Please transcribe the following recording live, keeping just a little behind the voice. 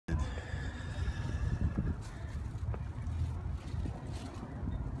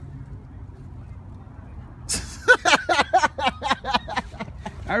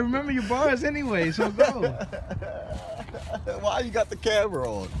I remember your bars anyway, so go. Why you got the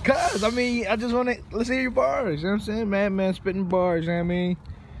camera on? Cause, I mean, I just want to, let's hear your bars, you know what I'm saying? Madman spitting bars, you know what I mean?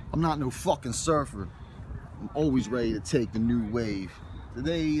 I'm not no fucking surfer. I'm always ready to take the new wave.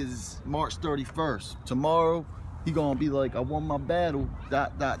 Today is March 31st. Tomorrow, he gonna be like, I won my battle, ...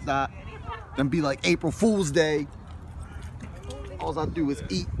 Then be like April Fool's Day. All I do is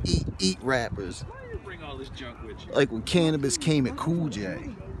eat rappers. Why do you bring all this junk with you? Like when Cannabis came at Cool J.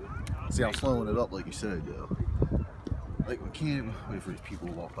 See, I'm slowing it up like you said, yo. Like when Cannabis, wait for these people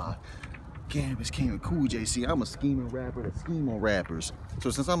to walk by. Cannabis came at Cool J. See, I'm a scheming rapper that scheme on rappers. So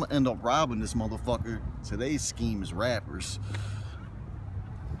since I'm gonna end up robbing this motherfucker, today's scheme is rappers.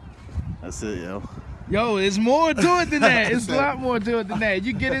 That's it, yo. Yo, it's more to it than that. It's a lot more to it than that.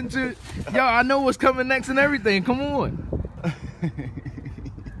 You get into, yo, I know what's coming next and everything. Come on.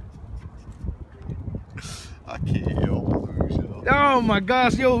 I can't, yo. Oh my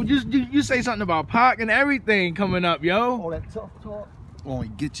gosh, yo, you say something about Pac and everything coming up, yo. All that tough talk. Only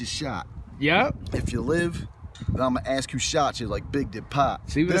get your shot. Yep. If you live, then I'm gonna ask who shot you like Big did Pac.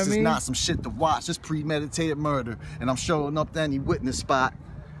 See what I mean? This is not some shit to watch. This premeditated murder, and I'm showing up to any witness spot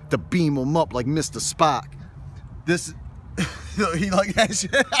to beam him up like Mr. Spock. This, he like that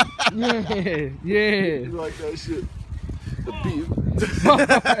shit. Yeah. He like that shit. The beam.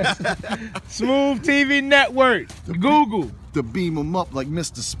 Smooth TV Network. Google. To beam him up like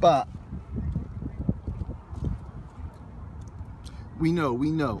Mr. Spock. We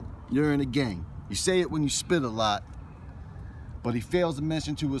know. You're in a gang. You say it when you spit a lot, but he fails to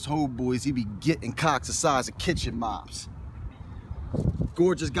mention to his homeboys he be getting cocks the size of kitchen mops.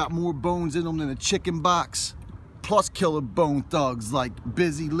 Gorgeous got more bones in him than a chicken box, plus killer bone thugs like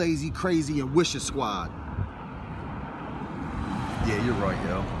Busy, Lazy, Crazy, and Wisher Squad. Yeah, you're right,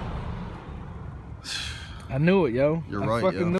 yo. I knew it, yo. You're right, yo.